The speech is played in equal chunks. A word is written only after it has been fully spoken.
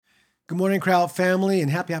Good morning, Crowd family,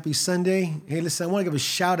 and happy Sunday. Hey, listen, I want to give a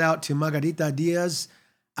shout out to Margarita Diaz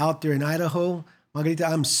out there in Idaho. Margarita,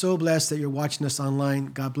 I'm so blessed that you're watching us online.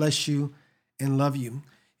 God bless you and love you.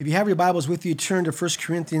 If you have your Bibles with you, turn to 1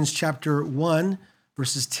 Corinthians chapter 1,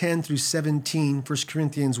 verses 10 through 17. 1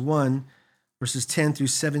 Corinthians 1, verses 10 through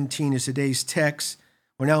 17 is today's text.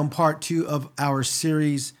 We're now in part 2 of our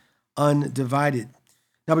series, Undivided.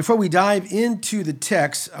 Now, before we dive into the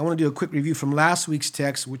text, I want to do a quick review from last week's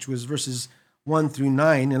text, which was verses 1 through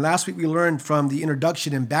 9. And last week we learned from the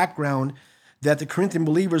introduction and background that the Corinthian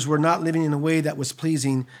believers were not living in a way that was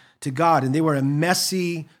pleasing to God, and they were a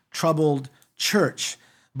messy, troubled church.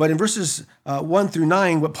 But in verses 1 through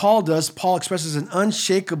 9, what Paul does, Paul expresses an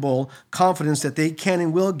unshakable confidence that they can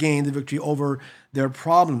and will gain the victory over their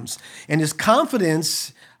problems. And his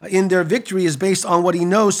confidence in their victory is based on what he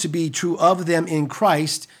knows to be true of them in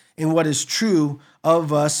Christ and what is true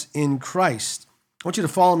of us in Christ. I want you to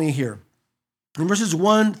follow me here. In verses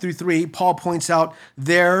 1 through 3, Paul points out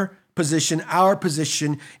their position, our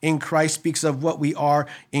position in Christ, speaks of what we are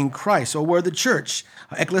in Christ. So we're the church,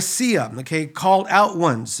 ecclesia, called out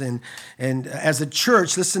ones. And as a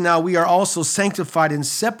church, listen now, we are also sanctified and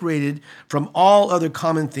separated from all other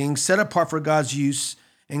common things, set apart for God's use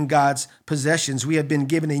and God's possessions. We have been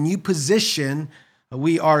given a new position.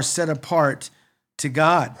 We are set apart to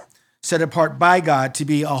God, set apart by God to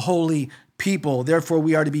be a holy people. Therefore,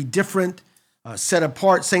 we are to be different, set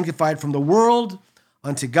apart, sanctified from the world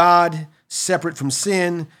unto God, separate from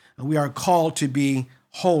sin. We are called to be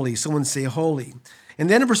holy. Someone say holy. And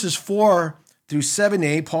then in verses 4 through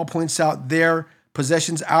 7a, Paul points out their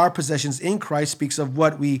possessions, our possessions in Christ, speaks of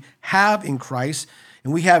what we have in Christ.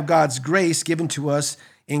 And we have God's grace given to us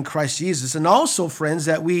in Christ Jesus. And also, friends,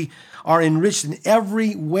 that we are enriched in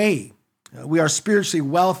every way. We are spiritually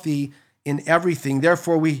wealthy in everything.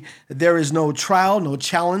 Therefore, there is no trial, no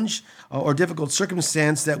challenge, or difficult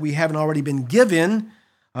circumstance that we haven't already been given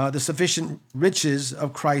the sufficient riches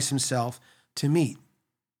of Christ himself to meet.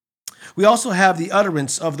 We also have the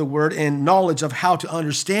utterance of the word and knowledge of how to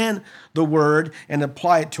understand the word and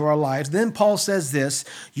apply it to our lives. Then Paul says this,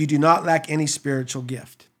 you do not lack any spiritual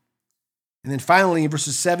gift. And then finally, in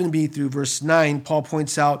verses 7b through verse 9, Paul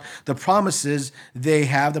points out the promises they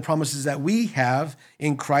have, the promises that we have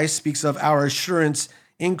in Christ, speaks of our assurance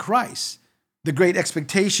in Christ, the great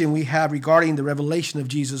expectation we have regarding the revelation of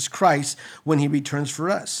Jesus Christ when he returns for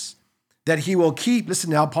us, that he will keep, listen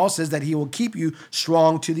now, Paul says that he will keep you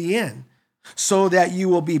strong to the end, so that you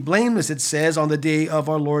will be blameless, it says, on the day of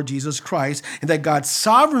our Lord Jesus Christ, and that God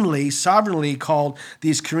sovereignly called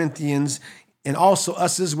these Corinthians and also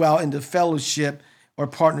us as well into fellowship or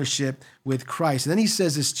partnership with Christ. And then he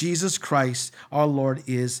says this, Jesus Christ, our Lord,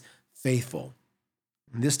 is faithful.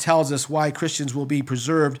 And this tells us why Christians will be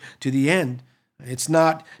preserved to the end. It's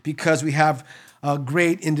not because we have a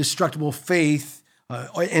great indestructible faith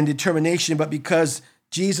and determination, but because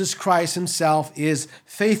Jesus Christ himself is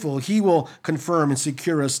faithful. He will confirm and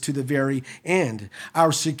secure us to the very end.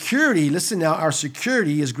 Our security, listen now, our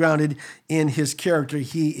security is grounded in his character.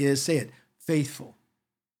 He is, say it, faithful.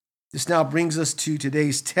 This now brings us to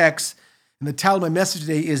today's text. And the title of my message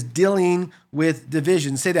today is Dealing with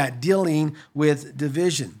Division. Say that, dealing with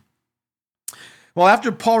division. Well,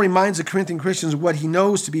 after Paul reminds the Corinthian Christians what he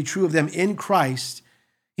knows to be true of them in Christ,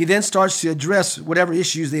 he then starts to address whatever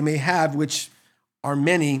issues they may have, which are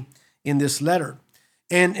many in this letter.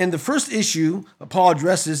 And the first issue Paul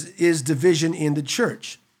addresses is division in the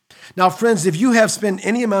church. Now, friends, if you have spent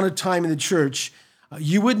any amount of time in the church,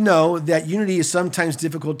 you would know that unity is sometimes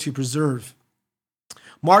difficult to preserve.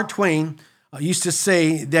 Mark Twain used to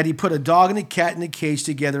say that he put a dog and a cat in a cage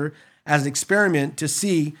together as an experiment to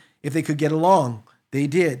see if they could get along. They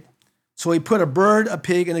did. So he put a bird, a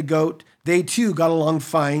pig, and a goat. They too got along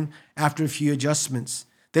fine after a few adjustments.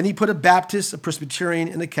 Then he put a Baptist, a Presbyterian,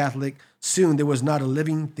 and a Catholic. Soon there was not a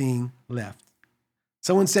living thing left.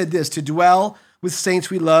 Someone said this, to dwell with saints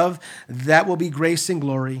we love, that will be grace and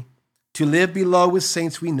glory. To live below with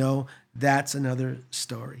saints we know, that's another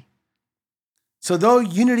story. So though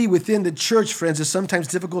unity within the church, friends, is sometimes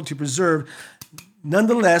difficult to preserve,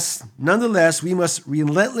 nonetheless, we must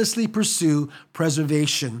relentlessly pursue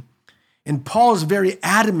preservation. And Paul is very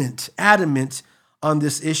adamant on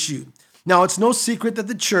this issue. Now, it's no secret that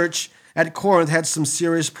the church at Corinth had some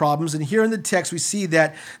serious problems. And here in the text, we see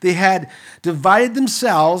that they had divided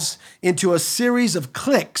themselves into a series of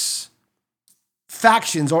cliques,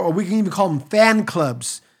 factions, or we can even call them fan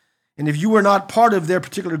clubs. And if you were not part of their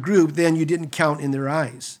particular group, then you didn't count in their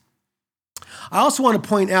eyes. I also want to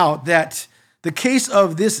point out that the case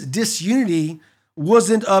of this disunity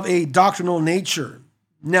wasn't of a doctrinal nature.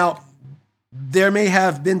 Now, There may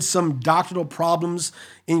have been some doctrinal problems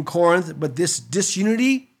in Corinth, but this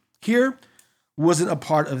disunity here wasn't a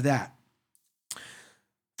part of that.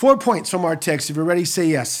 4 points from our text. If you're ready, say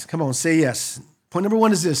yes. Come on, say yes. Point number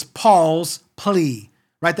 1 is this: Paul's plea.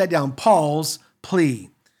 Write that down, Paul's plea.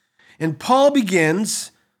 And Paul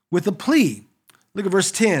begins with a plea. Look at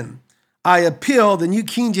verse 10. I appeal, the New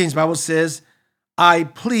King James Bible says, I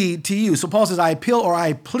plead to you. So Paul says, I appeal or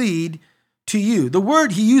I plead to you. The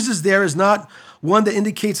word he uses there is not one that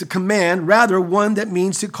indicates a command, rather one that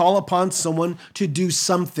means to call upon someone to do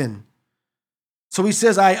something. So he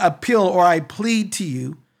says, I appeal or I plead to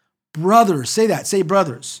you, brothers. Say that, say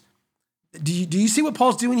brothers. Do you see what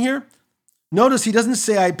Paul's doing here? Notice he doesn't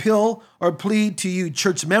say, I appeal or plead to you,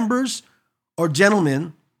 church members or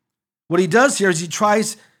gentlemen. What he does here is he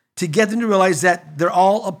tries to get them to realize that they're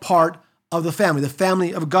all a part of the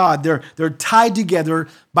family of God. They're tied together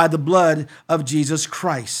by the blood of Jesus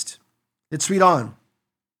Christ. Let's read on.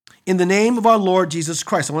 In the name of our Lord Jesus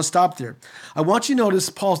Christ. I want to stop there. I want you to notice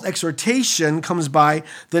Paul's exhortation comes by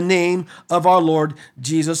the name of our Lord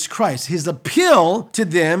Jesus Christ. His appeal to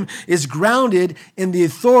them is grounded in the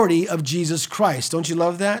authority of Jesus Christ. Don't you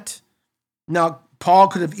love that? Now, Paul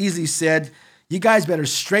could have easily said, you guys better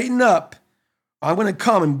straighten up. I'm going to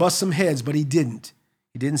come and bust some heads, but he didn't.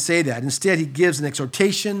 He didn't say that. Instead, he gives an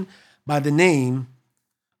exhortation by the name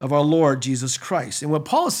of our Lord Jesus Christ. And what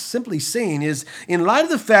Paul is simply saying is, in light of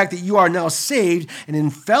the fact that you are now saved and in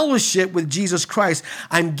fellowship with Jesus Christ,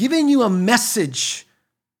 I'm giving you a message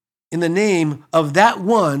in the name of that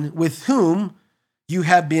one with whom you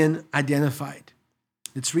have been identified.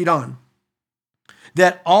 Let's read on.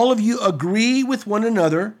 That all of you agree with one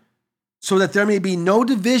another so that there may be no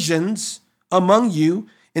divisions among you,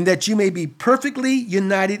 and that you may be perfectly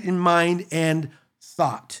united in mind and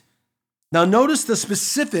thought. Now notice the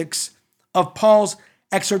specifics of Paul's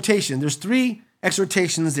exhortation. There's 3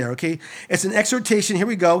 exhortations there, okay? It's an exhortation, here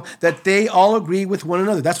we go, that they all agree with one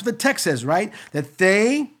another. That's what the text says, right? That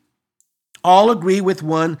they all agree with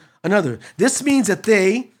one another. This means that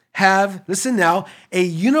they have, listen now, a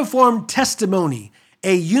uniform testimony,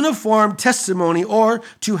 or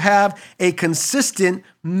to have a consistent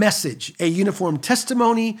message, a uniform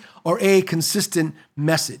testimony or a consistent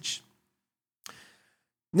message.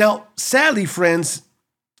 Now, sadly, friends,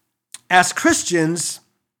 as Christians,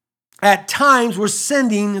 at times we're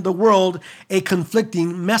sending the world a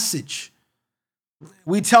conflicting message.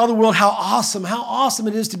 We tell the world how awesome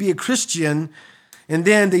it is to be a Christian, and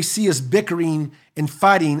then they see us bickering and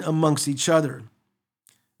fighting amongst each other.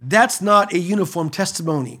 That's not a uniform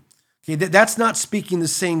testimony. Okay, that's not speaking the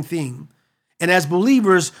same thing. And as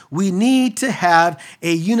believers, we need to have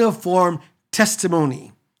a uniform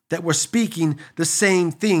testimony that we're speaking the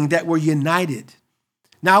same thing, that we're united.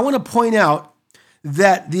 Now, I want to point out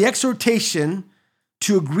that the exhortation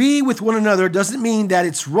to agree with one another doesn't mean that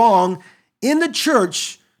it's wrong in the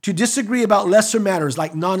church to disagree about lesser matters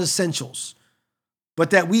like non-essentials, but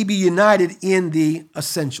that we be united in the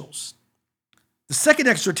essentials. The second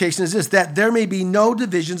exhortation is this, that there may be no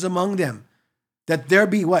divisions among them. That there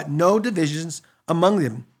be what? No divisions among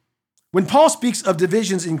them. When Paul speaks of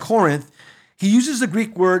divisions in Corinth, he uses the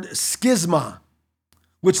Greek word schisma,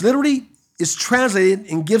 which literally is translated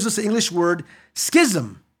and gives us the English word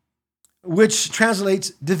schism, which translates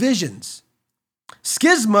divisions.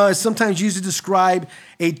 Schisma is sometimes used to describe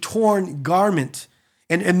a torn garment,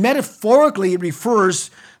 and metaphorically it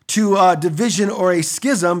refers to a division or a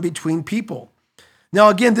schism between people. Now,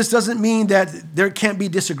 again, this doesn't mean that there can't be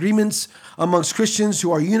disagreements amongst Christians who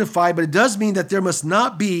are unified, but it does mean that there must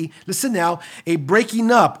not be, listen now, a breaking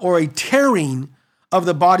up or a tearing of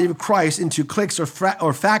the body of Christ into cliques or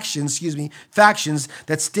factions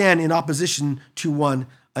that stand in opposition to one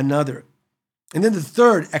another. And then the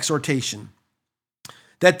third exhortation,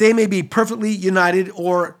 that they may be perfectly united,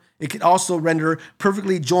 or it could also render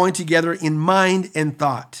perfectly joined together in mind and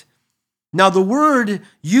thought. Now, the word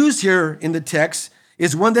used here in the text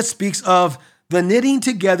is one that speaks of the knitting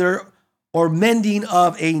together or mending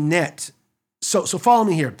of a net. So follow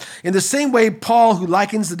me here. In the same way, Paul, who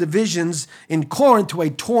likens the divisions in Corinth to a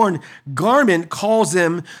torn garment, calls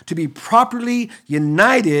them to be properly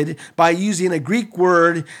united by using a Greek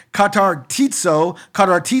word, katartizo,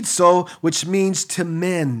 which means to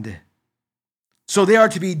mend. So they are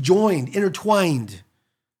to be joined, intertwined,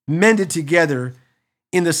 mended together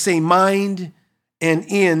in the same mind and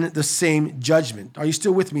in the same judgment. Are you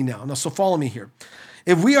still with me now? So follow me here.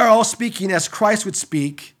 If we are all speaking as Christ would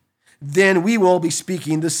speak, then we will be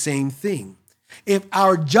speaking the same thing. If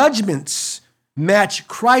our judgments match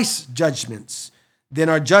Christ's judgments, then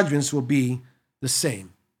our judgments will be the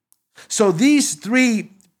same. So these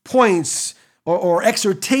 3 points or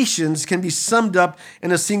exhortations can be summed up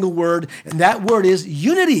in a single word, and that word is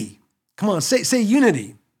unity. Come on, say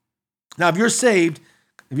unity. Now, if you're saved,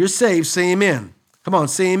 say amen. Come on,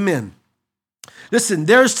 say amen. Listen,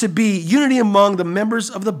 there's to be unity among the members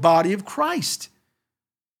of the body of Christ.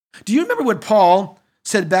 Do you remember what Paul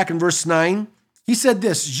said back in verse 9? He said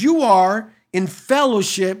this, you are in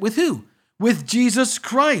fellowship with who? With Jesus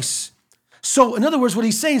Christ. So in other words, what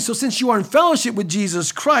he's saying, so since you are in fellowship with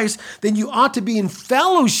Jesus Christ, then you ought to be in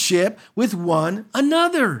fellowship with one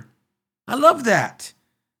another. I love that.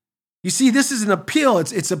 You see, this is an appeal.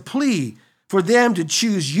 It's a plea for them to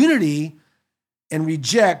choose unity and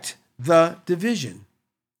reject the division.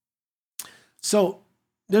 So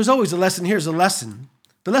there's always a lesson. Here's a lesson.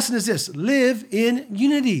 The lesson is this: live in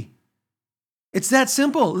unity. It's that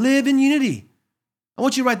simple. Live in unity. I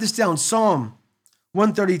want you to write this down. Psalm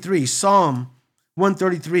 133. Psalm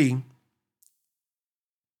 133.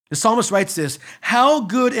 The psalmist writes this: how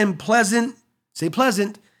good and pleasant, say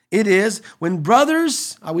pleasant, it is when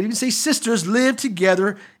brothers, I would even say sisters, live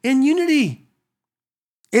together in unity.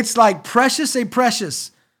 It's like precious, say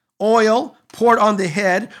precious, oil poured on the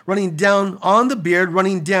head, running down on the beard,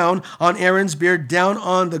 running down on Aaron's beard, down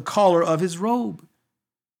on the collar of his robe.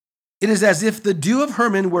 It is as if the dew of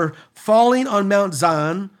Hermon were falling on Mount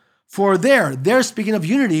Zion, for they're speaking of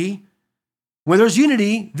unity. Where there's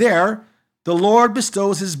unity, there, the Lord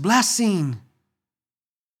bestows his blessing,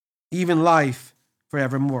 even life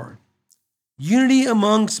forevermore. Unity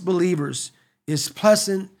amongst believers is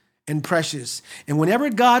pleasant and precious. And whenever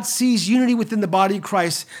God sees unity within the body of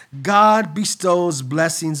Christ, God bestows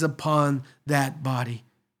blessings upon that body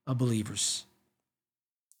of believers.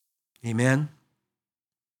 Amen.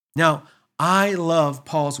 Now, I love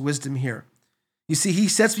Paul's wisdom here. You see, he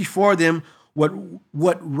sets before them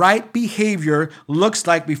what right behavior looks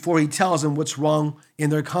like before he tells them what's wrong in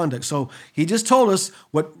their conduct. So he just told us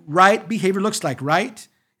what right behavior looks like, right?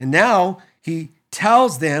 And now he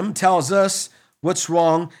tells us what's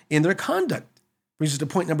wrong in their conduct. Brings us to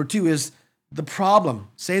point number 2 is the problem.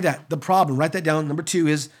 Say that, the problem. Write that down. Number 2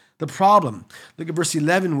 is the problem. Look at verse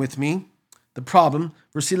 11 with me. The problem,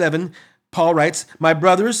 verse 11. Paul writes, my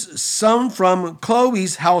brothers, some from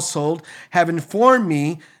Chloe's household have informed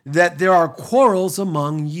me that there are quarrels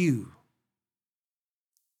among you.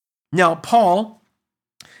 Now, Paul,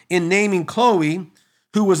 in naming Chloe,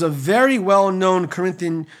 who was a very well-known in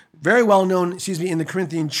the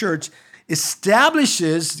Corinthian church,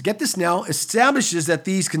 establishes that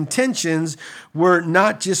these contentions were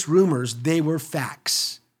not just rumors, they were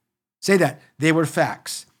facts. Say that, they were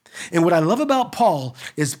facts. And what I love about Paul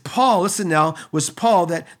is listen now, was Paul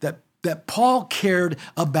that Paul cared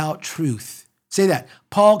about truth. Say that,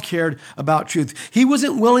 Paul cared about truth. He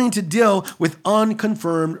wasn't willing to deal with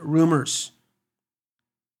unconfirmed rumors.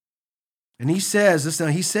 And he says, listen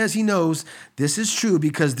now, he knows this is true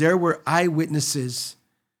because there were eyewitnesses.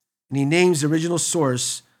 And he names the original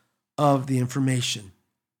source of the information.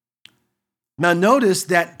 Now notice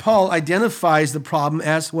that Paul identifies the problem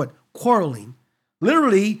as what? Quarreling.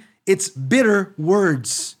 Literally, it's bitter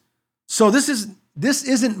words. So this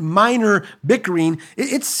isn't minor bickering.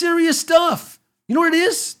 It's serious stuff. You know what it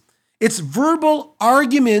is? It's verbal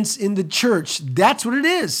arguments in the church. That's what it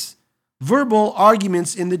is. Verbal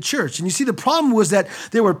arguments in the church. And you see, the problem was that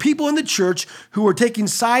there were people in the church who were taking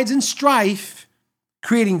sides in strife,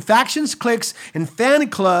 creating factions, cliques, and fan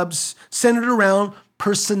clubs centered around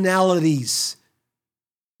personalities.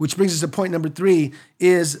 Which brings us to point number 3,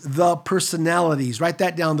 is the personalities. Write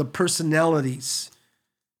that down, the personalities.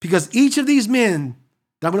 Because each of these men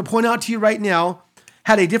that I'm going to point out to you right now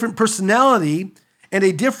had a different personality and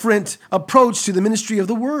a different approach to the ministry of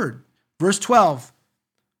the word. Verse 12,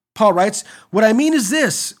 Paul writes, what I mean is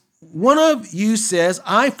this: one of you says,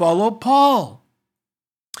 I follow Paul.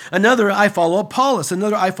 Another, I follow Apollos.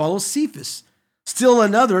 Another, I follow Cephas. Still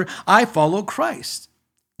another, I follow Christ.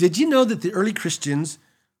 Did you know that the early Christians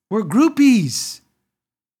were groupies?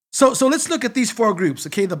 So let's look at these 4 groups,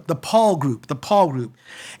 okay? The Paul group.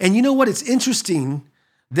 And you know what? It's interesting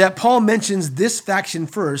that Paul mentions this faction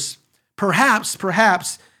first.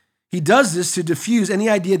 Perhaps he does this to diffuse any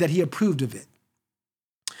idea that he approved of it.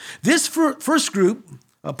 This first group,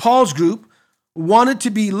 Paul's group, wanted to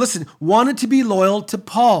be loyal to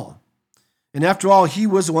Paul. And after all,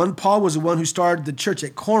 Paul was the one who started the church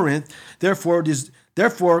at Corinth. Therefore,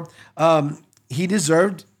 he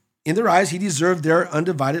deserved, in their eyes, he deserved their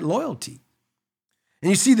undivided loyalty.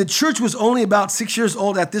 And you see, the church was only about 6 years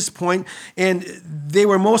old at this point, and they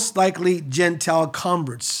were most likely Gentile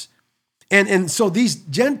converts. And so these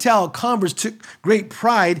Gentile converts took great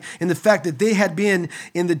pride in the fact that they had been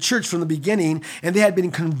in the church from the beginning, and they had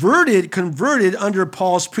been converted under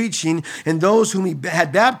Paul's preaching, and those whom he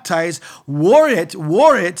had baptized wore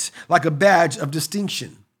it like a badge of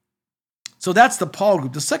distinction. So that's the Paul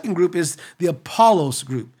group. The second group is the Apollos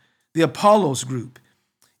group. The Apollos group.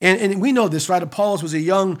 And we know this, right? Apollos was a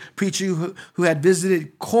young preacher who had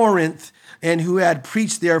visited Corinth and who had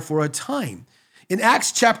preached there for a time. In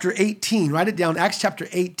Acts chapter 18, write it down, Acts chapter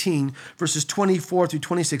 18, verses 24 through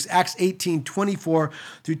 26, Acts 18, 24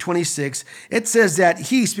 through 26, it says that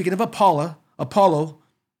he, speaking of Apollo,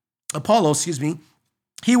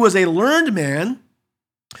 he was a learned man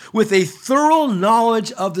with a thorough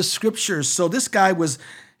knowledge of the scriptures. So this guy was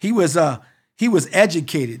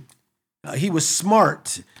educated. He was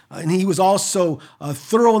smart, and he was also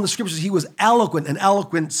thorough in the scriptures. He was an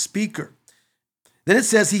eloquent speaker. Then it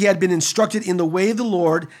says he had been instructed in the way of the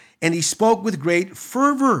Lord, and he spoke with great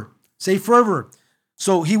fervor. Say fervor.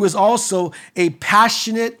 So he was also a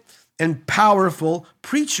passionate and powerful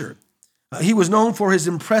preacher. He was known for his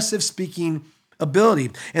impressive speaking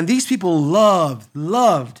ability. And these people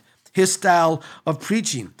loved his style of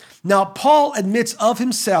preaching. Now, Paul admits of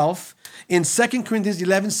himself in 2 Corinthians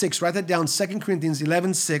 11:6, write that down, 2 Corinthians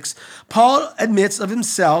 11:6, Paul admits of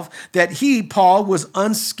himself that Paul, was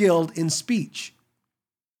unskilled in speech.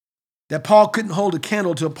 That Paul couldn't hold a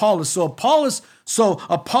candle to Apollos. So Apollos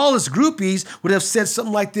groupies would have said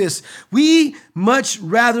something like this: we much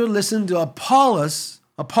rather listen to Apollos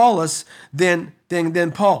than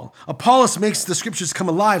Paul. Apollos makes the scriptures come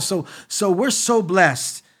alive. So we're so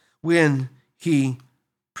blessed when he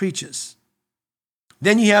preaches.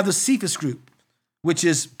 Then you have the Cephas group, which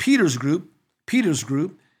is Peter's group.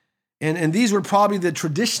 And these were probably the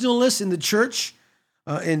traditionalists in the church,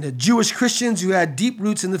 and the Jewish Christians who had deep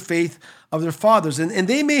roots in the faith of their fathers. And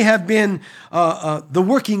they may have been the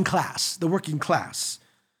working class.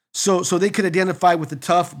 So they could identify with the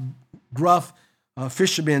tough, gruff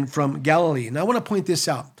fishermen from Galilee. And I want to point this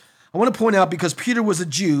out. I want to point out, because Peter was a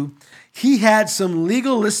Jew, he had some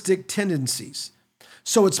legalistic tendencies.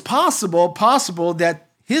 So it's possible that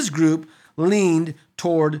his group leaned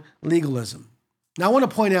toward legalism. Now I want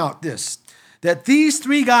to point out this, that these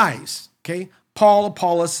three guys, okay, Paul,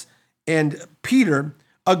 Apollos, and Peter,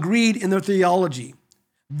 agreed in their theology.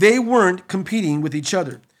 They weren't competing with each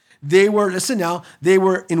other. They were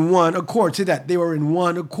in one accord. Say that, they were in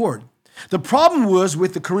one accord. The problem was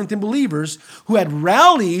with the Corinthian believers who had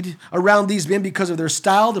rallied around these men because of their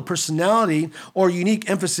style, their personality, or unique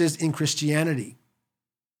emphasis in Christianity.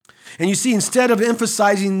 And you see, instead of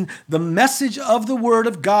emphasizing the message of the word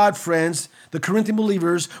of God, friends, the Corinthian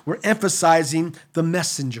believers were emphasizing the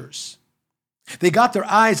messengers. They got their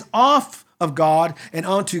eyes off of God and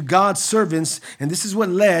onto God's servants, and this is what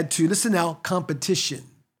led to, listen now, competition.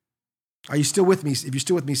 Are you still with me? If you're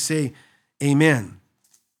still with me, say amen.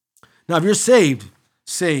 Now, if you're saved,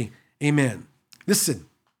 say amen. Listen,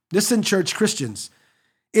 church Christians.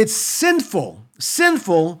 It's sinful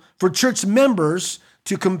for church members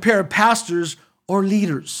to compare pastors or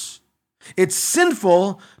leaders. It's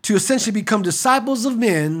sinful to essentially become disciples of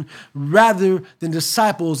men rather than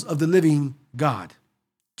disciples of the living God.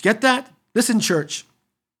 Get that? Listen, church.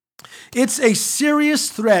 It's a serious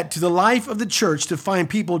threat to the life of the church to find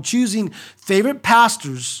people choosing favorite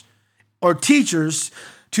pastors or teachers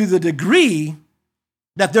to the degree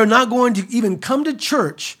that they're not going to even come to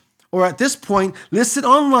church, or at this point, listen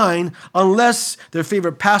online, unless their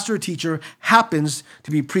favorite pastor or teacher happens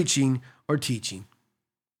to be preaching or teaching.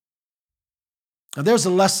 Now, there's a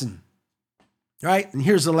lesson, right? And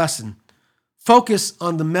here's the lesson. Focus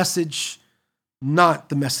on the message, not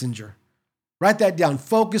the messenger. Write that down.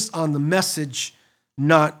 Focus on the message,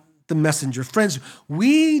 not the messenger. Friends,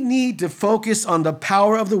 we need to focus on the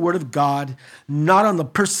power of the word of God, not on the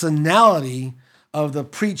personality of the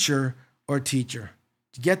preacher or teacher.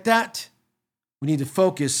 Do you get that? We need to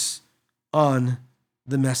focus on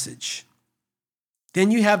the message.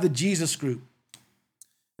 Then you have the Jesus group.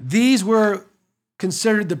 These were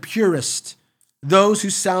considered the purest, those who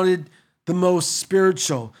sounded the most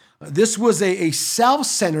spiritual. This was a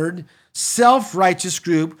self-centered, self-righteous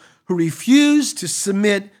group who refused to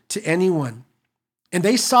submit to anyone. And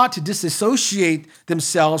they sought to disassociate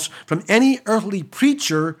themselves from any earthly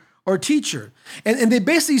preacher or teacher. And they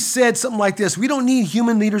basically said something like this: we don't need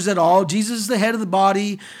human leaders at all. Jesus is the head of the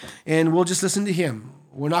body, and we'll just listen to him.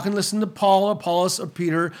 We're not going to listen to Paul or Apollos or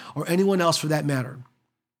Peter or anyone else for that matter.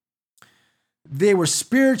 They were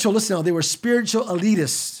spiritual, listen now, they were spiritual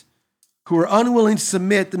elitists who were unwilling to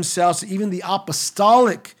submit themselves to even the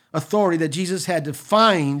apostolic authority that Jesus had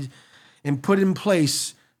defined and put in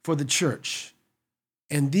place for the church.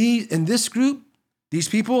 And in this group, these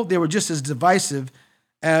people, they were just as divisive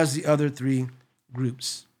as the other three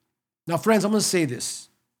groups. Now, friends, I'm going to say this.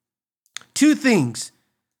 Two things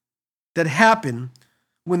that happen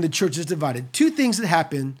when the church is divided. Two things that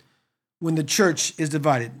happen when the church is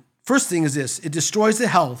divided. First thing is this. It destroys the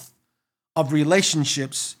health of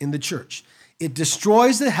relationships in the church. It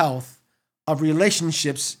destroys the health of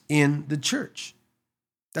relationships in the church.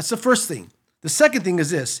 That's the first thing. The second thing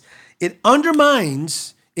is this. It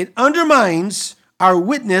undermines our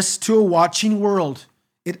witness to a watching world.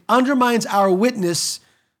 It undermines our witness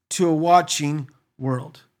to a watching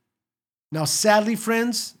world. Now, sadly,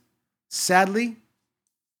 friends,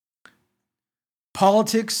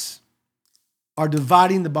 politics are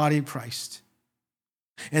dividing the body of Christ.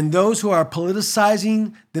 And those who are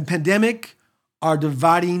politicizing the pandemic are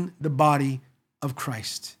dividing the body of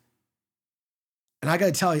Christ. And I got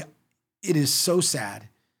to tell you, it is so sad.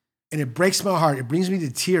 And it breaks my heart. It brings me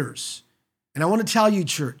to tears. And I want to tell you,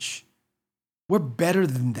 church, we're better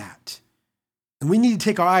than that. And we need to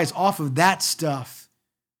take our eyes off of that stuff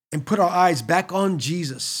and put our eyes back on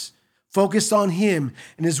Jesus, focused on him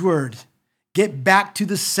and his word. Get back to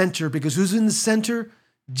the center, because who's in the center?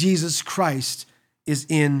 Jesus Christ is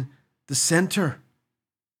in the center.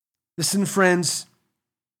 Listen, friends,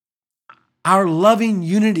 our loving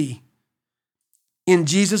unity in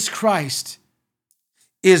Jesus Christ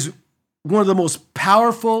is one of the most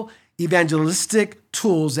powerful evangelistic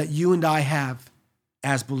tools that you and I have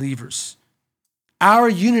as believers. Our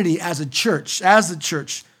unity as the church,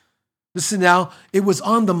 listen now, it was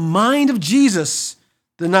on the mind of Jesus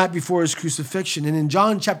the night before his crucifixion. And in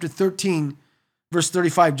John chapter 13, verse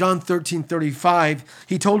 35, John 13:35,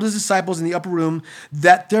 he told his disciples in the upper room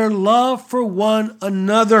that their love for one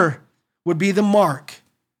another would be the mark,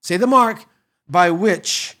 say the mark, by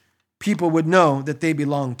which people would know that they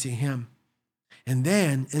belonged to him. And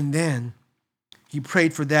then he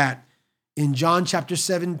prayed for that in John chapter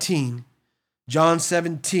 17, John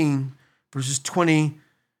 17, verses 20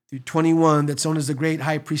 through 21, that's known as the great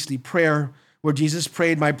high priestly prayer, where Jesus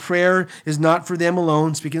prayed, "My prayer is not for them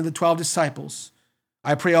alone," speaking of the 12 disciples.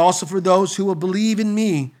 "I pray also for those who will believe in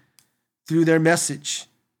me through their message."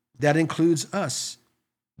 That includes us.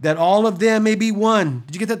 "That all of them may be one."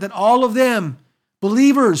 Did you get that? That all of them,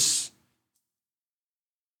 believers,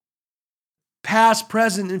 past,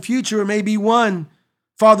 present, and future, may be one.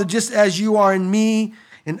 "Father, just as you are in me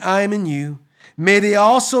and I am in you, may they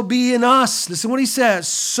also be in us." Listen to what he says.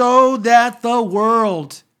 "So that the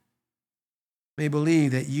world may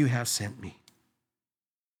believe that you have sent me."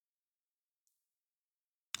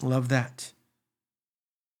 Love that.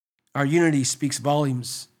 Our unity speaks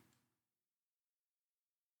volumes.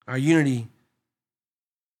 Our unity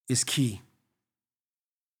is key.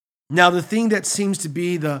 Now, the thing that seems to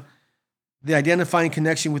be the identifying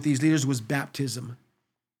connection with these leaders was baptism.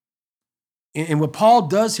 And what Paul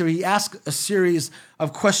does here, he asks a series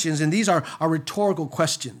of questions, and these are rhetorical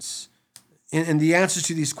questions. And the answers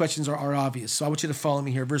to these questions are obvious. So I want you to follow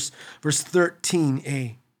me here. Verse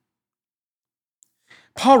 13a.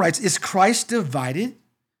 Paul writes, "Is Christ divided?"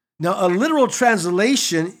 Now, a literal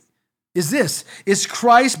translation is this: is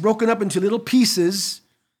Christ broken up into little pieces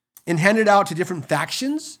and handed out to different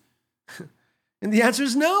factions? And the answer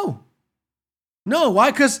is no. No,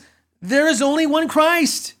 why? Because there is only one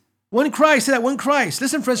Christ. One Christ, say that, one Christ.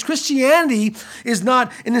 Listen, friends, Christianity is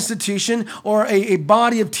not an institution or a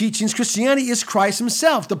body of teachings. Christianity is Christ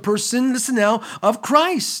himself, the person, listen now, of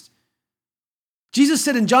Christ. Jesus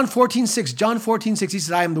said in John 14:6, he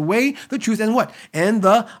said, "I am the way, the truth, and what? And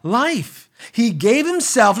the life." He gave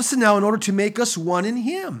himself, listen now, in order to make us one in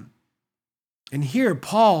him. And here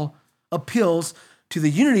Paul appeals to the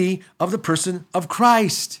unity of the person of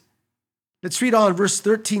Christ. Let's read on verse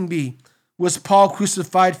 13b. "Was Paul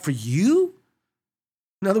crucified for you?"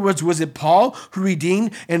 In other words, was it Paul who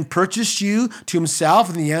redeemed and purchased you to himself?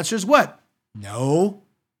 And the answer is what? No.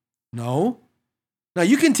 Now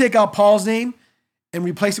you can take out Paul's name and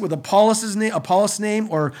replace it with Apollos' name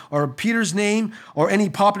or Peter's name or any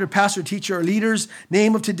popular pastor, teacher, or leader's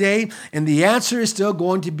name of today, and the answer is still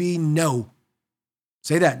going to be no.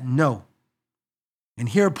 Say that, no. And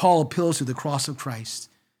here Paul appeals to the cross of Christ.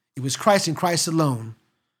 It was Christ and Christ alone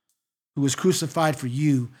who was crucified for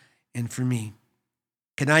you and for me.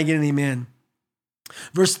 Can I get an amen?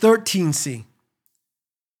 Verse 13c.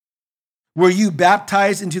 "Were you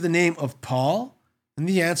baptized into the name of Paul?" And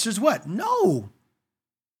the answer is what? No.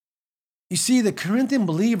 You see, the Corinthian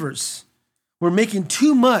believers were making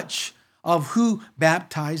too much of who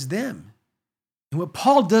baptized them. And what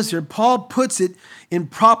Paul does here, Paul puts it in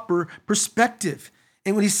proper perspective.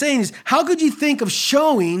 And what he's saying is, how could you think of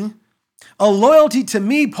showing a loyalty to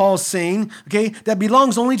me, Paul's saying, okay, that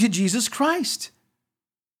belongs only to Jesus Christ?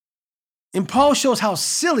 And Paul shows how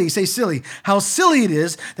silly, say silly, how silly it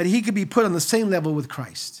is that he could be put on the same level with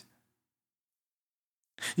Christ.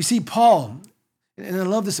 You see, Paul, and I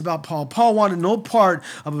love this about Paul, Paul wanted no part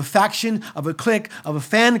of a faction, of a clique, of a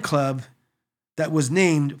fan club that was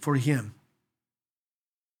named for him.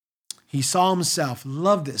 He saw himself,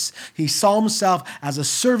 love this, he saw himself as a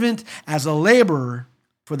servant, as a laborer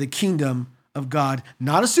for the kingdom of God,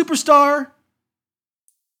 not a superstar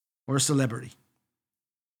or a celebrity.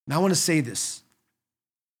 Now I want to say this.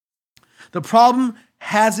 The problem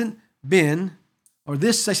hasn't been, or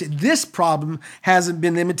this problem hasn't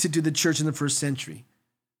been limited to the church in the first century.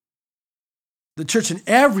 The church in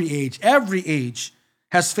every age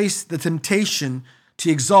has faced the temptation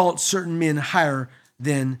to exalt certain men higher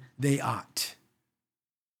than they ought.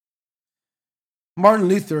 Martin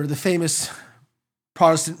Luther, the famous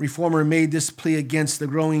Protestant reformer, made this plea against the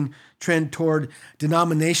growing trend toward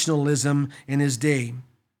denominationalism in his day.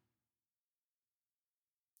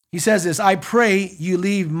 He says this, I pray you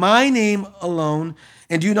leave my name alone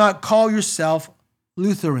and do not call yourself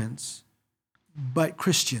Lutherans, but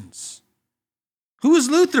Christians. Who is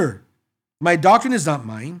Luther? My doctrine is not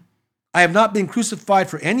mine. I have not been crucified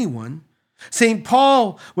for anyone. St.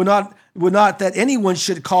 Paul would not that anyone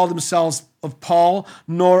should call themselves of Paul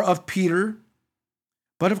nor of Peter,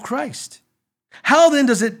 but of Christ. How then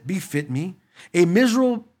does it befit me, a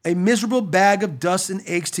miserable bag of dust and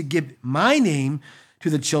eggs, to give my name to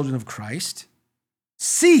the children of Christ?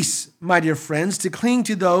 Cease, my dear friends, to cling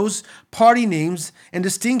to those party names and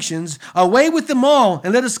distinctions. Away with them all,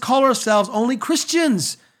 and let us call ourselves only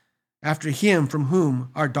Christians, after him from whom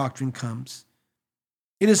our doctrine comes.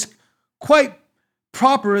 It is quite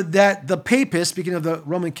proper that the papists, speaking of the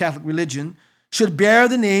Roman Catholic religion, should bear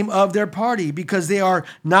the name of their party, because they are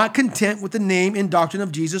not content with the name and doctrine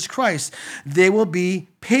of Jesus Christ. They will be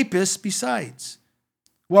papists besides.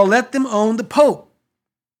 Well, let them own the Pope,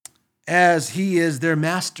 as he is their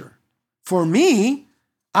master. For me,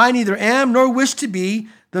 I neither am nor wish to be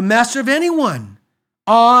the master of anyone.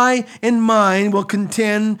 I and mine will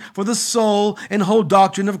contend for the soul and whole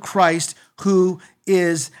doctrine of Christ, who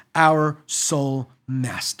is our sole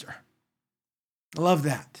master. I love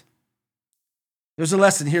that. There's a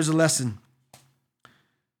lesson. Here's a lesson.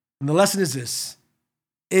 And the lesson is this.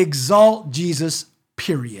 Exalt Jesus,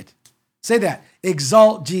 period. Say that.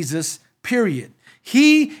 Exalt Jesus, period.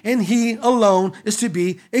 He and he alone is to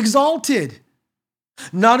be exalted.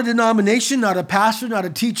 Not a denomination, not a pastor, not a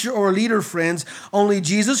teacher or a leader, friends. Only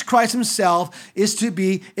Jesus Christ himself is to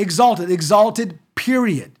be exalted. Exalted,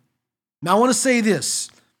 period. Now I want to say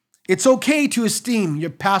this. It's okay to esteem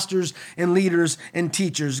your pastors and leaders and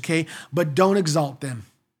teachers, okay? But don't exalt them.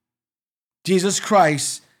 Jesus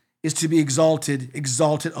Christ is to be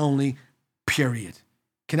exalted only, period.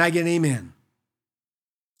 Can I get an amen?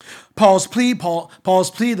 Paul's plea,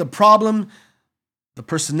 the problem, the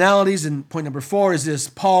personalities, and point number 4 is this,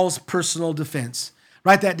 Paul's personal defense.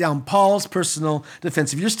 Write that down, Paul's personal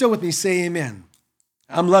defense. If you're still with me, say amen.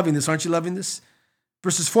 I'm loving this. Aren't you loving this?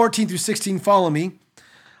 Verses 14 through 16, follow me.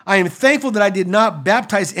 I am thankful that I did not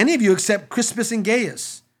baptize any of you except Crispus and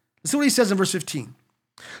Gaius. Listen to what he says in verse 15.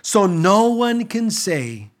 So no one can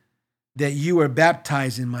say that you were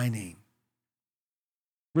baptized in my name.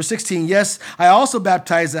 Verse 16, yes, I also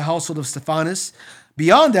baptized the household of Stephanas.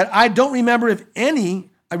 Beyond that, I don't remember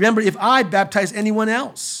if I baptized anyone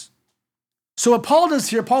else. So what Paul does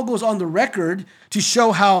here, Paul goes on the record to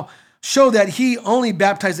show that he only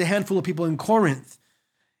baptized a handful of people in Corinth.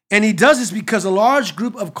 And he does this because a large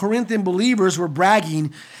group of Corinthian believers were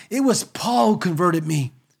bragging, it was Paul who converted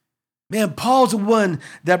me. Man, Paul's the one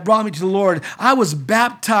that brought me to the Lord. I was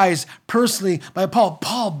baptized personally by Paul.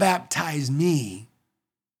 Paul baptized me.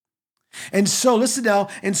 And so, listen now,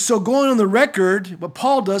 and so going on the record, what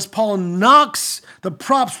Paul does, Paul knocks the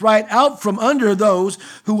props right out from under those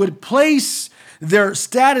who would place their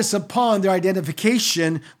status upon their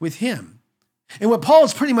identification with him. And what Paul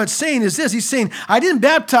is pretty much saying is this. He's saying, I didn't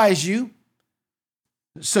baptize you,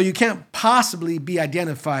 so you can't possibly be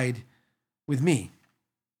identified with me.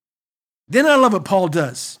 Then I love what Paul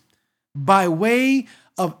does. By way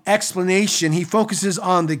of explanation, he focuses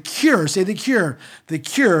on the cure, say the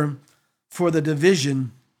cure for the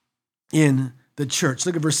division in the church.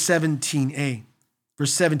 Look at verse 17a.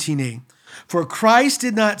 Verse 17a. For Christ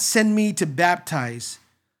did not send me to baptize,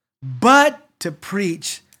 but to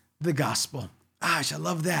preach the gospel. Gosh, I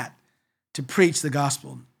love that. To preach the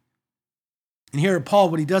gospel. And here Paul,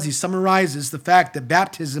 what he does, he summarizes the fact that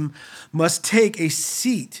baptism must take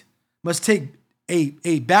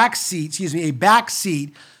backseat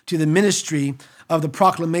to the ministry of the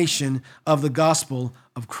proclamation of the gospel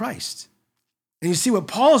of Christ. And you see what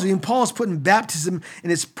Paul's doing. Paul's putting baptism in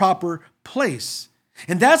its proper place.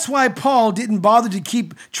 And that's why Paul didn't bother to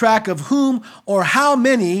keep track of whom or how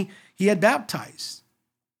many he had baptized.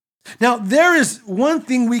 Now, there is one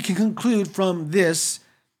thing we can conclude from this,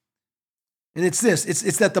 and it's this.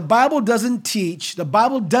 It's that the Bible doesn't teach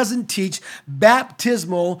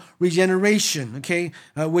baptismal regeneration, okay?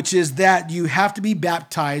 Which is that you have to be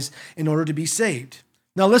baptized in order to be saved.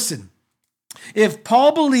 Now, listen. If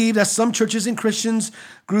Paul believed, as some churches and Christian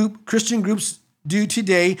groups do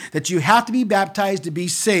today, that you have to be baptized to be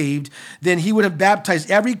saved, then he would have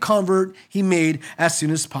baptized every convert he made as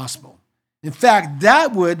soon as possible. In fact,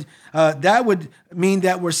 that would mean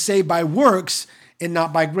that we're saved by works and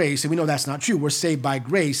not by grace. And we know that's not true. We're saved by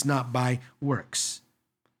grace, not by works.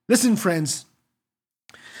 Listen, friends,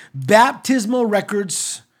 baptismal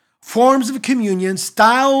records, forms of communion,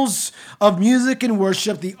 styles of music and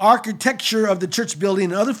worship, the architecture of the church building,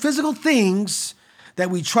 and other physical things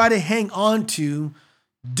that we try to hang on to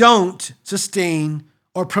don't sustain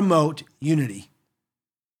or promote unity.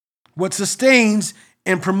 What sustains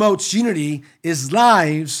and promotes unity is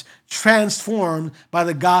lives transformed by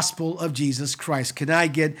the gospel of Jesus Christ. Can I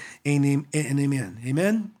get an amen?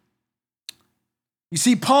 Amen? You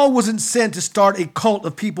see, Paul wasn't sent to start a cult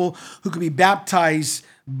of people who could be baptized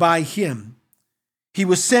by him. He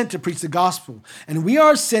was sent to preach the gospel. And we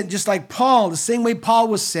are sent just like Paul, the same way Paul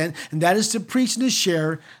was sent, and that is to preach and to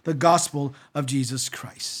share the gospel of Jesus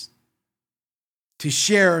Christ. To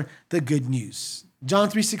share the good news.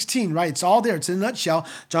 John 3:16, right? It's all there. It's in a nutshell.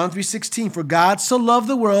 John 3:16, for God so loved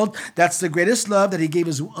the world, that's the greatest love, that he gave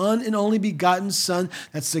his one and only begotten Son.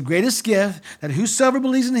 That's the greatest gift, that whosoever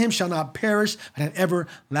believes in him shall not perish, but have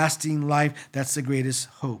everlasting life. That's the greatest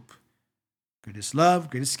hope. Greatest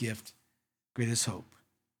love, greatest gift, greatest hope.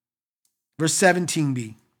 Verse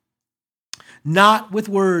 17b, not with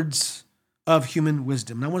words of human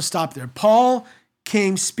wisdom. And I want to stop there. Paul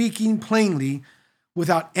came speaking plainly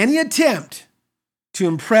without any attempt to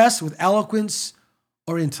impress with eloquence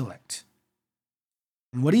or intellect.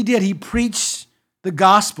 And what he did, he preached the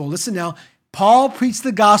gospel. Listen now, Paul preached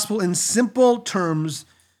the gospel in simple terms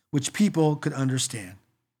which people could understand.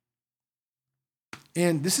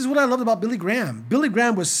 And this is what I loved about Billy Graham. Billy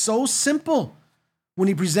Graham was so simple when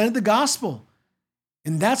he presented the gospel.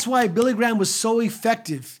 And that's why Billy Graham was so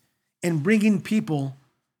effective in bringing people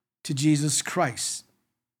to Jesus Christ.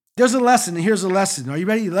 There's a lesson, and here's a lesson. Are you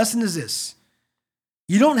ready? The lesson is this.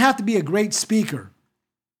 You don't have to be a great speaker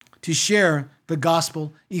to share the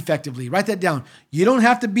gospel effectively. Write that down. You don't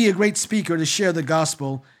have to be a great speaker to share the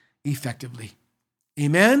gospel effectively.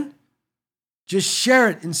 Amen? Just share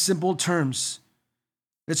it in simple terms.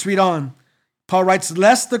 Let's read on. Paul writes,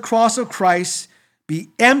 lest the cross of Christ be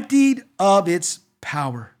emptied of its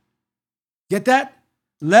power. Get that?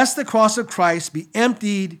 Lest the cross of Christ be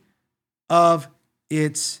emptied of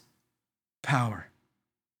its power.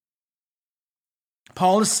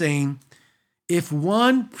 Paul is saying, if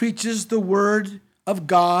one preaches the word of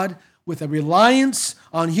God with a reliance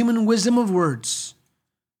on human wisdom of words,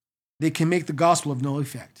 they can make the gospel of no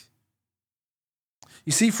effect.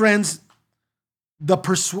 You see, friends, the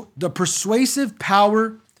persuasive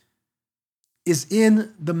power is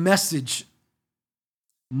in the message,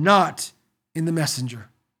 not in the messenger.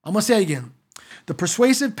 I'm going to say it again. The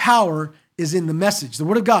persuasive power is in the message, the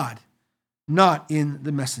word of God, not in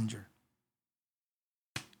the messenger.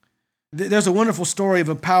 There's a wonderful story of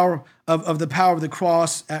the power of the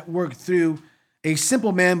cross at work through a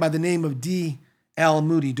simple man by the name of Dwight L.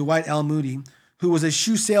 Moody, who was a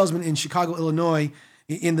shoe salesman in Chicago, Illinois,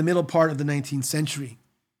 in the middle part of the 19th century.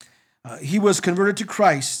 He was converted to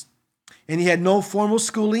Christ, and he had no formal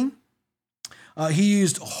schooling. He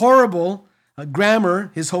used horrible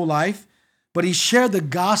grammar his whole life, but he shared the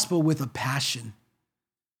gospel with a passion.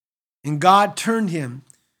 And God turned him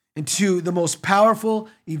into the most powerful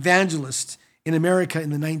evangelist in America in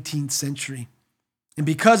the 19th century. And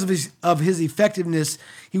because of his effectiveness,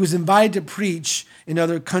 he was invited to preach in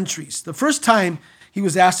other countries. The first time he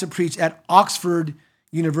was asked to preach at Oxford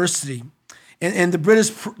University. And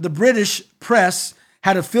the British press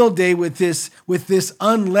had a field day with this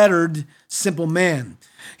unlettered, simple man.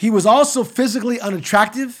 He was also physically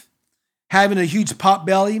unattractive, having a huge pot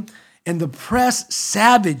belly, and the press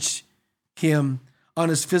savaged him on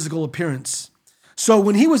his physical appearance. So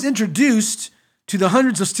when he was introduced to the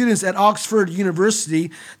hundreds of students at Oxford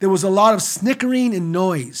University, there was a lot of snickering and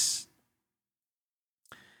noise.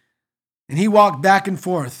 And he walked back and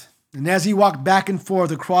forth. And as he walked back and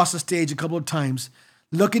forth across the stage a couple of times,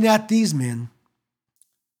 looking at these men,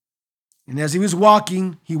 And as he was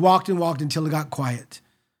walking, he walked and walked until it got quiet.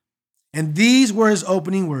 And these were his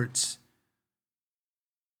opening words.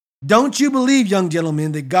 Don't you believe, young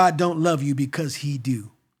gentlemen, that God don't love you, because he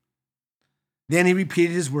do. Then he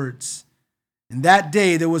repeated his words. And that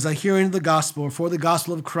day there was a hearing of the gospel, or for the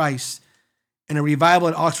gospel of Christ, and a revival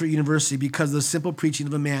at Oxford University because of the simple preaching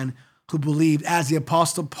of a man who believed, as the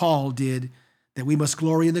Apostle Paul did, that we must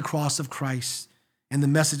glory in the cross of Christ and the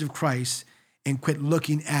message of Christ and quit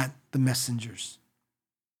looking at the messengers.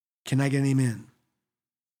 Can I get an amen?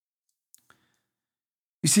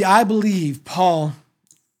 You see, I believe Paul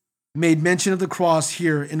made mention of the cross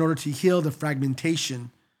here in order to heal the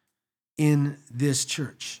fragmentation in this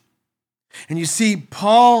church. And you see,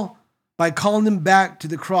 Paul, by calling them back to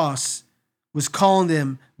the cross, was calling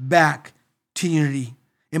them back to unity.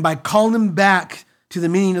 And by calling them back to the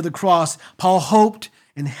meaning of the cross, Paul hoped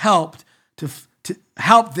and helped to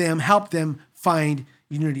help them find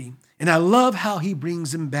unity. And I love how he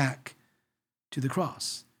brings them back to the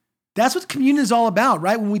cross. That's what communion is all about,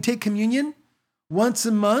 right? When we take communion once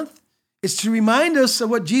a month, it's to remind us of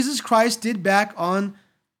what Jesus Christ did back on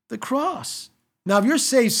the cross. Now, if you're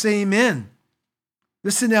saved, say amen.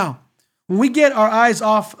 Listen now. When we get our eyes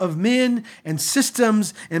off of men and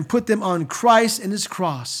systems and put them on Christ and his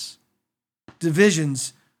cross,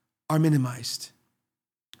 divisions are minimized.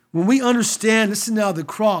 When we understand, listen now, the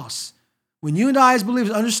cross, when you and I as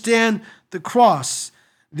believers understand the cross,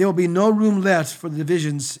 there will be no room left for the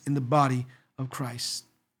divisions in the body of Christ.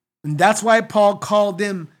 And that's why Paul called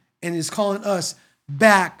them and is calling us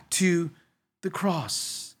back to the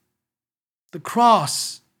cross. The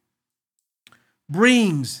cross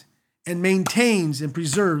brings and maintains and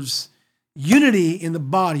preserves unity in the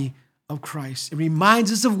body of Christ. It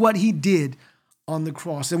reminds us of what he did on the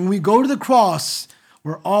cross. And when we go to the cross,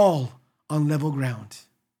 we're all on level ground.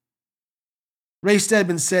 Ray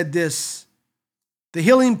Stedman said this: the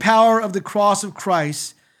healing power of the cross of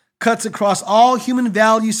Christ cuts across all human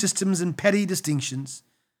value systems and petty distinctions.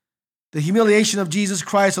 The humiliation of Jesus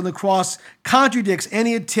Christ on the cross contradicts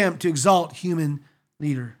any attempt to exalt human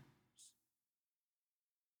leader.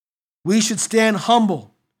 We should stand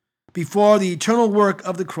humble before the eternal work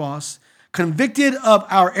of the cross, convicted of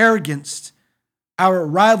our arrogance, our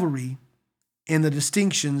rivalry, and the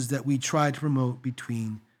distinctions that we try to promote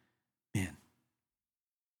between men.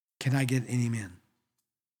 Can I get an amen?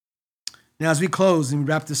 Now, as we close and we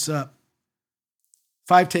wrap this up,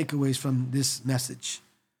 5 takeaways from this message.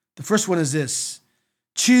 The first one is this: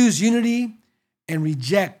 choose unity and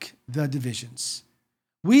reject the divisions.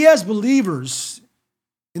 We as believers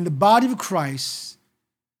in the body of Christ,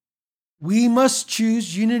 we must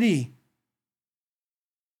choose unity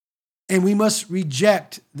and we must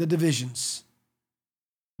reject the divisions.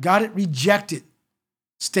 Got it? Reject it.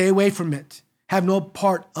 Stay away from it. Have no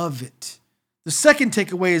part of it. The second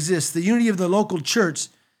takeaway is this: the unity of the local church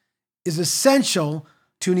is essential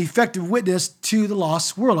to an effective witness to the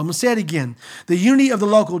lost world. I'm going to say it again. The unity of the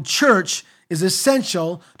local church is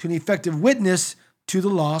essential to an effective witness to the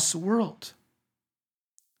lost world.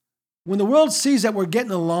 When the world sees that we're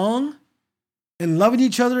getting along and loving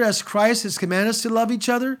each other as Christ has commanded us to love each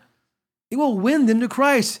other, it will win them to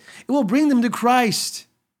Christ. It will bring them to Christ.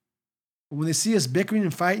 But when they see us bickering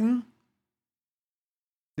and fighting,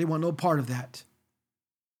 they want no part of that.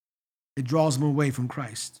 It draws them away from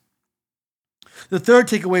Christ. The third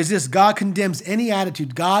takeaway is this: God condemns any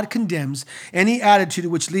attitude. God condemns any attitude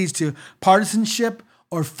which leads to partisanship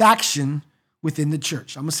or faction within the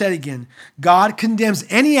church. I'm going to say it again. God condemns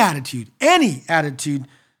any attitude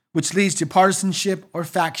which leads to partisanship or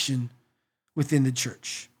faction within the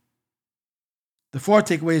church. The fourth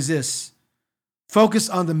takeaway is this: focus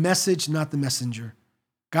on the message, not the messenger.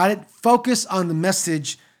 Got it? Focus on the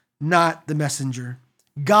message, not the messenger.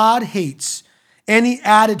 God hates any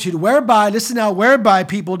attitude whereby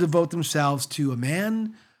people devote themselves to a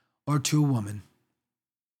man or to a woman.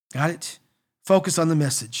 Got it? Focus on the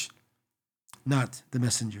message, not the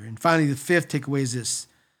messenger. And finally, the fifth takeaway is this: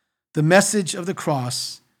 the message of the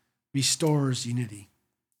cross restores unity.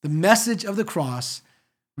 The message of the cross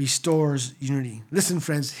restores unity. Listen,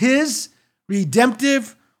 friends, his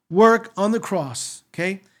redemptive work on the cross,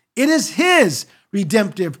 okay? It is his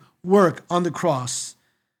redemptive work on the cross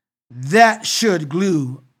that should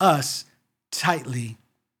glue us tightly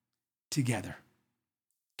together.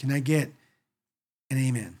 Can I get an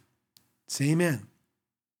amen? Say amen.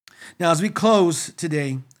 Now, as we close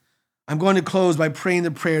today, I'm going to close by praying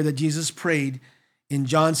the prayer that Jesus prayed in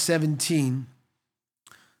John 17,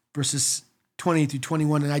 verses 20 through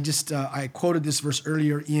 21. And I quoted this verse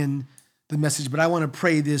earlier in the message, but I want to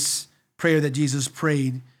pray this prayer that Jesus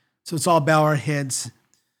prayed. So let's all bow our heads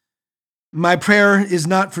My prayer is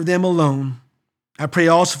not for them alone. I pray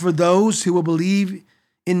also for those who will believe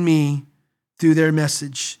in me through their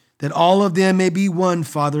message, that all of them may be one,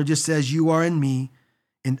 Father, just as you are in me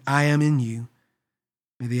and I am in you.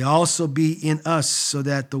 May they also be in us, so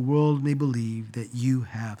that the world may believe that you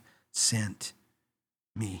have sent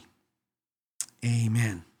me.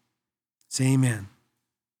 Amen. Say amen.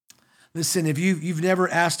 Listen, if you've never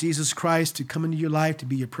asked Jesus Christ to come into your life to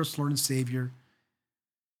be your personal Lord and Savior,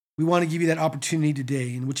 we want to give you that opportunity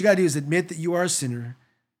today. And what you got to do is admit that you are a sinner,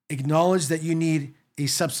 acknowledge that you need a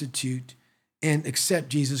substitute, and accept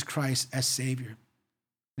Jesus Christ as Savior.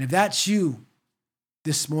 And if that's you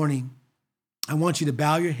this morning, I want you to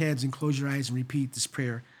bow your heads and close your eyes and repeat this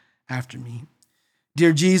prayer after me.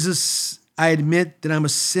 Dear Jesus, I admit that I'm a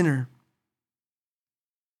sinner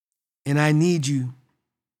and I need you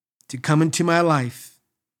to come into my life,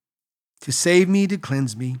 to save me, to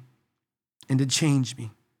cleanse me, and to change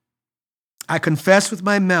me. I confess with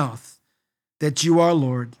my mouth that you are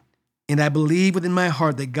Lord, and I believe within my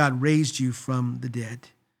heart that God raised you from the dead.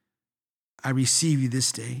 I receive you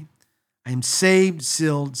this day. I am saved,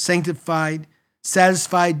 sealed, sanctified,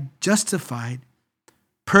 satisfied, justified,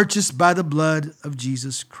 purchased by the blood of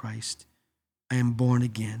Jesus Christ. I am born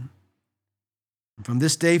again. And from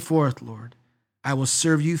this day forth, Lord, I will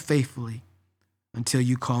serve you faithfully until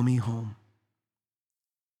you call me home.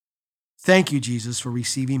 Thank you, Jesus, for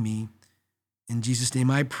receiving me. In Jesus'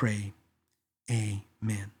 name I pray.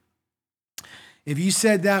 Amen. If you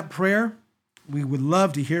said that prayer, we would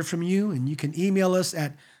love to hear from you, and you can email us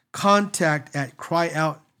at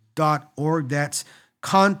contact@cryout.org. That's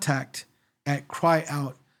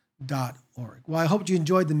contact@cryout.org. Well, I hope you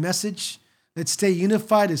enjoyed the message. Let's stay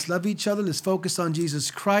unified. Let's love each other. Let's focus on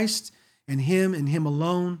Jesus Christ and Him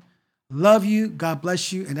alone. Love you. God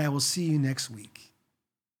bless you. And I will see you next week.